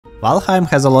Valheim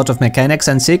has a lot of mechanics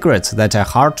and secrets that are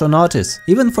hard to notice,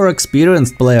 even for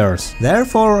experienced players.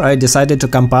 Therefore, I decided to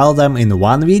compile them in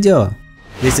one video.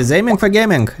 This is Aiming for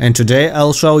Gaming, and today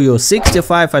I'll show you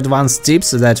 65 advanced tips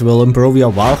that will improve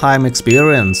your Valheim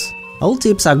experience. All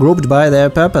tips are grouped by their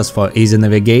purpose for easy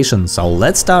navigation, so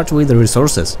let's start with the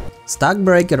resources.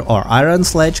 Stackbreaker or Iron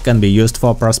Sledge can be used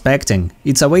for prospecting.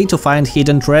 It's a way to find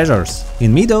hidden treasures.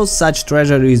 In meadows, such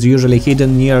treasure is usually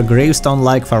hidden near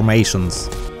gravestone-like formations.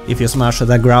 If you smash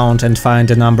the ground and find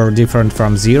a number different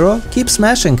from 0, keep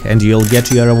smashing and you'll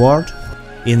get your reward.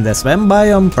 In the swamp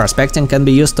biome, prospecting can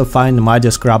be used to find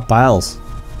muddy scrap piles.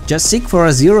 Just seek for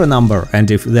a 0 number, and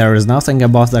if there is nothing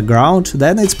above the ground,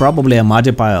 then it's probably a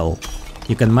muddy pile.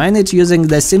 You can mine it using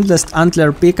the simplest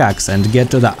antler pickaxe and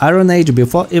get to the Iron Age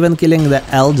before even killing the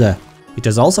Elder. It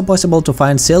is also possible to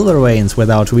find silver veins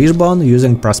without wishbone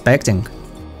using prospecting.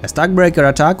 A Stackbreaker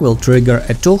attack will trigger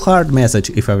a too hard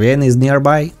message if a vein is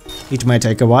nearby. It may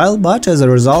take a while, but as a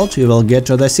result you will get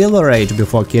to the Silver Age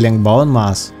before killing bone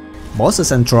mass.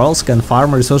 Bosses and trolls can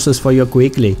farm resources for you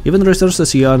quickly, even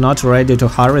resources you are not ready to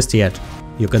harvest yet.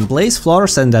 You can place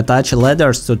floors and attach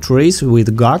ladders to trees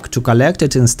with gog to collect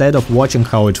it instead of watching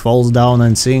how it falls down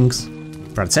and sinks.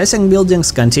 Processing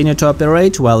buildings continue to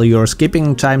operate while you're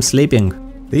skipping time sleeping.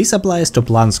 This applies to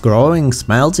plants growing,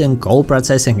 smelting, coal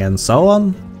processing and so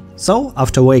on. So,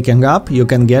 after waking up, you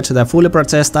can get the fully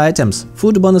processed items.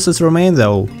 Food bonuses remain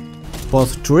though.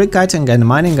 Both tree cutting and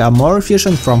mining are more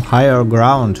efficient from higher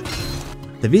ground.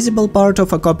 The visible part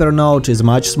of a copper node is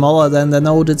much smaller than the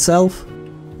node itself.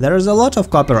 There is a lot of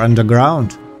copper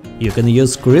underground. You can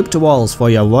use crypt walls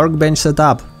for your workbench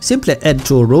setup. Simply add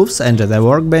 2 roofs and the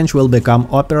workbench will become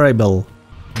operable.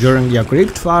 During your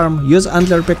crypt farm, use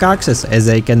antler pickaxes as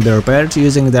they can be repaired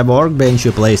using the workbench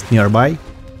you placed nearby.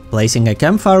 Placing a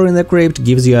campfire in the crypt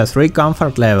gives you a 3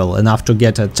 comfort level, enough to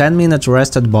get a 10-minute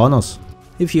rested bonus.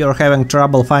 If you're having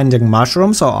trouble finding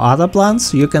mushrooms or other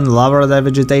plants, you can lower the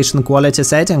vegetation quality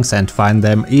settings and find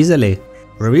them easily.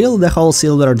 Reveal the whole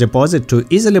silver deposit to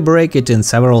easily break it in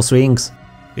several swings.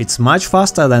 It's much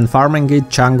faster than farming it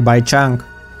chunk by chunk.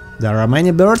 There are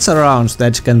many birds around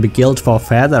that can be killed for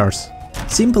feathers.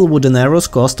 Simple wooden arrows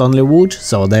cost only wood,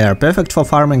 so they are perfect for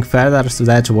farming feathers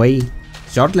that way.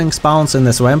 Surtling spawns in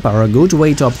the swamp are a good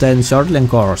way to obtain surtling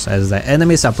cores, as the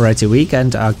enemies are pretty weak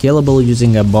and are killable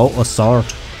using a bow or sword.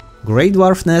 Grey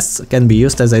dwarf nests can be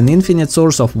used as an infinite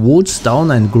source of wood,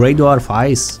 stone and grey dwarf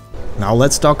ice. Now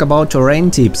let's talk about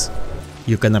terrain tips.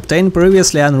 You can obtain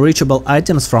previously unreachable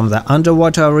items from the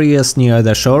underwater areas near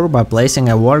the shore by placing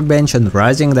a workbench and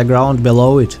rising the ground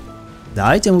below it. The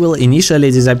item will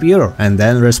initially disappear and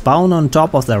then respawn on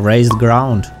top of the raised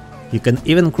ground. You can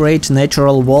even create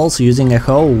natural walls using a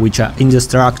hoe, which are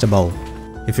indestructible.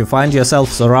 If you find yourself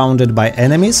surrounded by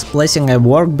enemies, placing a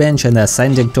workbench and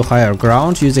ascending to higher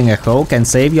ground using a hoe can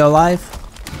save your life.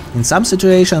 In some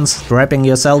situations, trapping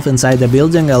yourself inside the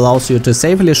building allows you to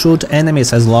safely shoot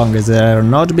enemies as long as they are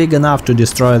not big enough to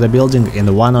destroy the building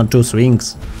in 1 or 2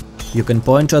 swings. You can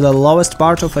point to the lowest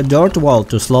part of a dirt wall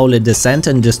to slowly descend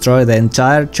and destroy the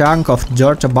entire chunk of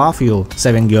dirt above you,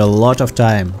 saving you a lot of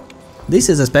time. This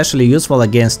is especially useful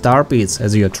against tar pits,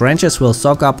 as your trenches will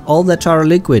soak up all the tar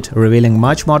liquid, revealing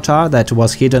much more tar that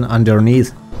was hidden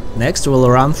underneath. Next we'll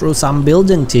run through some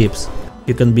building tips.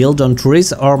 You can build on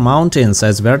trees or mountains,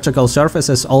 as vertical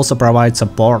surfaces also provide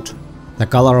support. The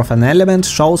color of an element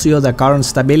shows you the current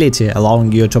stability,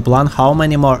 allowing you to plan how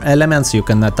many more elements you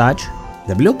can attach.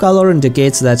 The blue color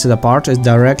indicates that the part is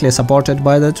directly supported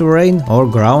by the terrain or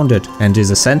grounded, and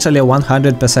is essentially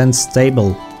 100%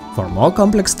 stable. For more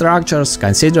complex structures,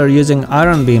 consider using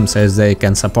iron beams, as they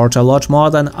can support a lot more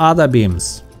than other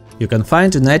beams. You can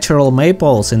find natural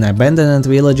maypoles in abandoned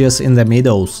villages in the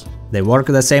meadows. They work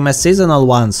the same as seasonal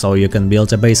ones, so you can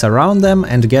build a base around them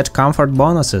and get comfort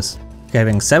bonuses.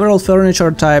 Having several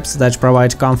furniture types that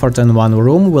provide comfort in one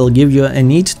room will give you a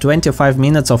neat 25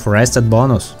 minutes of rested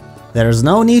bonus. There is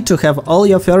no need to have all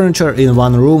your furniture in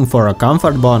one room for a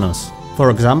comfort bonus. For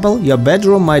example, your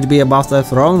bedroom might be above the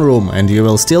throne room and you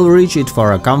will still reach it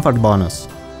for a comfort bonus.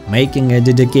 Making a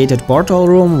dedicated portal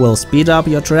room will speed up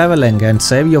your traveling and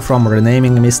save you from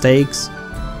renaming mistakes.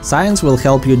 Science will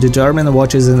help you determine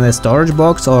what is in the storage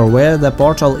box or where the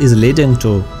portal is leading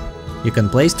to. You can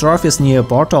place trophies near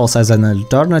portals as an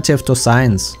alternative to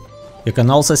science. You can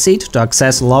also sit to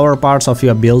access lower parts of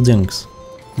your buildings.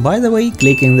 By the way,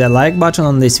 clicking the like button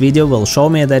on this video will show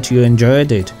me that you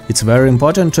enjoyed it. It's very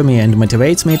important to me and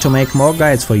motivates me to make more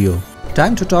guides for you.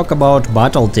 Time to talk about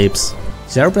battle tips.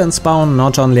 Serpents spawn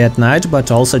not only at night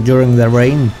but also during the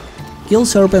rain. Kill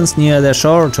serpents near the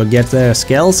shore to get their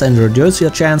scales and reduce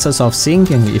your chances of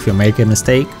sinking if you make a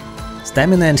mistake.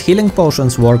 Stamina and healing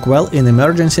potions work well in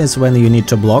emergencies when you need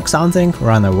to block something,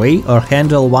 run away or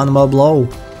handle one more blow.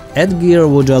 Add gear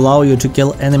would allow you to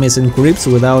kill enemies in crypts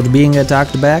without being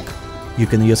attacked back. You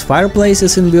can use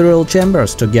fireplaces in burial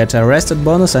chambers to get a rested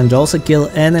bonus and also kill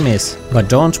enemies, but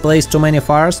don't place too many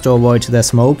fires to avoid the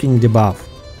smoking debuff.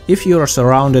 If you are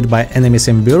surrounded by enemies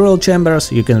in burial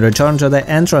chambers, you can return to the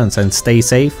entrance and stay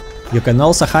safe. You can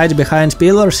also hide behind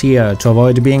pillars here to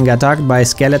avoid being attacked by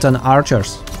skeleton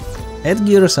archers.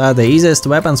 Headgears are the easiest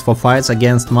weapons for fights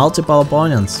against multiple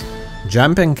opponents.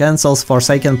 Jumping cancels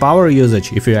Forsaken power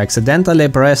usage if you accidentally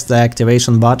press the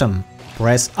activation button.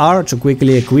 Press R to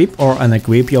quickly equip or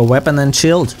unequip your weapon and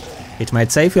shield. It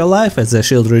might save your life as the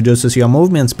shield reduces your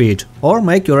movement speed, or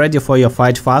make you ready for your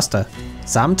fight faster.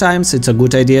 Sometimes it's a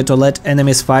good idea to let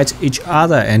enemies fight each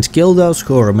other and kill those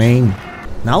who remain.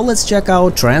 Now let's check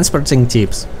out transporting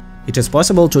tips. It is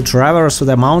possible to traverse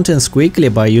the mountains quickly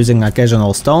by using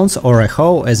occasional stones or a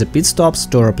hoe as a pit stops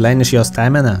to replenish your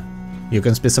stamina. You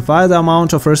can specify the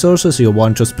amount of resources you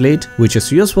want to split, which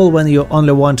is useful when you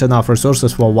only want enough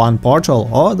resources for one portal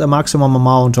or the maximum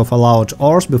amount of allowed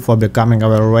ores before becoming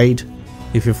overweight.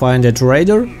 If you find a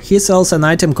trader, he sells an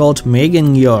item called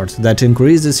Making Yard that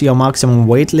increases your maximum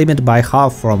weight limit by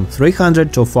half from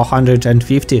 300 to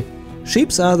 450.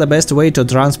 Ships are the best way to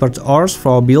transport ores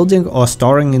for building or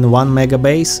storing in one mega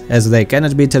base, as they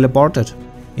cannot be teleported.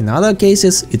 In other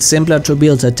cases, it's simpler to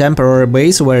build a temporary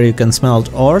base where you can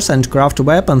smelt ores and craft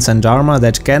weapons and armor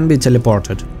that can be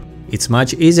teleported. It's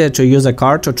much easier to use a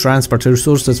cart to transport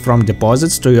resources from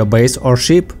deposits to your base or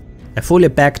ship. A fully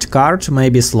packed cart may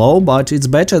be slow, but it's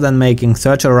better than making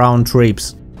 30 round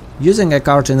trips. Using a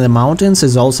cart in the mountains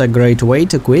is also a great way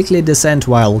to quickly descend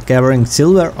while carrying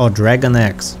silver or dragon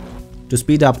eggs. To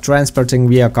speed up transporting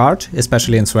via cart,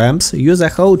 especially in swamps, use a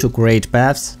hoe to create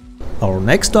paths. Our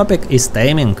next topic is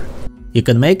taming. You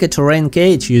can make a terrain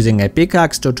cage using a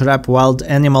pickaxe to trap wild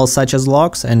animals such as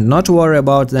logs and not worry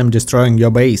about them destroying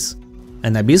your base.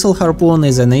 An abyssal harpoon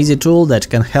is an easy tool that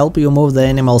can help you move the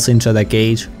animals into the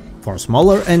cage. For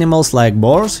smaller animals like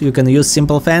boars, you can use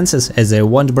simple fences as they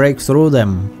won't break through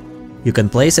them. You can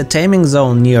place a taming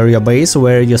zone near your base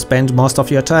where you spend most of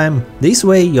your time. This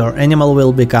way your animal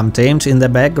will become tamed in the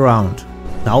background.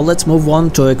 Now let's move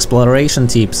on to exploration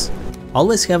tips.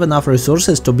 Always have enough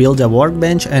resources to build a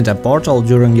workbench and a portal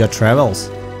during your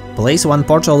travels. Place one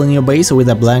portal in your base with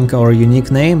a blank or unique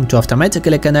name to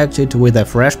automatically connect it with a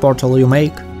fresh portal you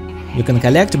make. You can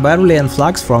collect barley and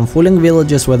flax from fooling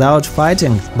villages without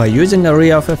fighting by using a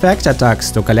array of effect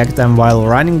attacks to collect them while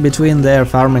running between their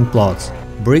farming plots.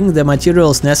 Bring the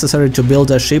materials necessary to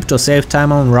build a ship to save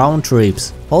time on round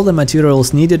trips. All the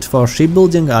materials needed for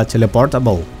shipbuilding are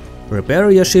teleportable.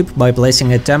 Repair your ship by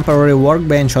placing a temporary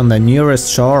workbench on the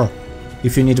nearest shore.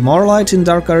 If you need more light in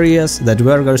dark areas, the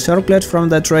Dwerger circlet from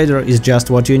the trader is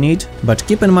just what you need, but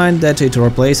keep in mind that it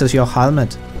replaces your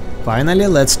helmet. Finally,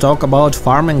 let's talk about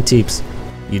farming tips.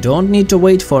 You don't need to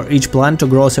wait for each plant to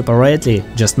grow separately,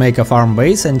 just make a farm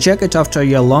base and check it after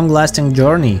your long-lasting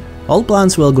journey. All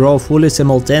plants will grow fully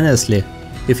simultaneously.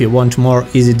 If you want more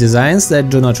easy designs that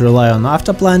do not rely on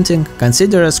afterplanting,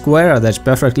 consider a square that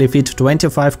perfectly fits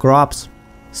 25 crops.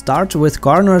 Start with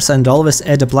corners and always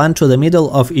add a plant to the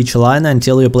middle of each line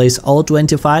until you place all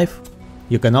 25.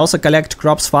 You can also collect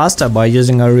crops faster by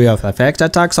using an array of effect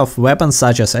attacks of weapons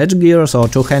such as edge gears or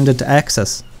two-handed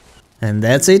axes. And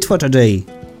that's it for today.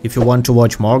 If you want to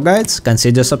watch more guides,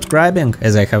 consider subscribing,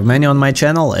 as I have many on my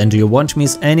channel and you won't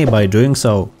miss any by doing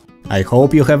so. I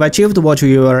hope you have achieved what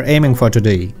you were aiming for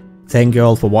today. Thank you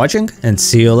all for watching and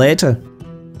see you later.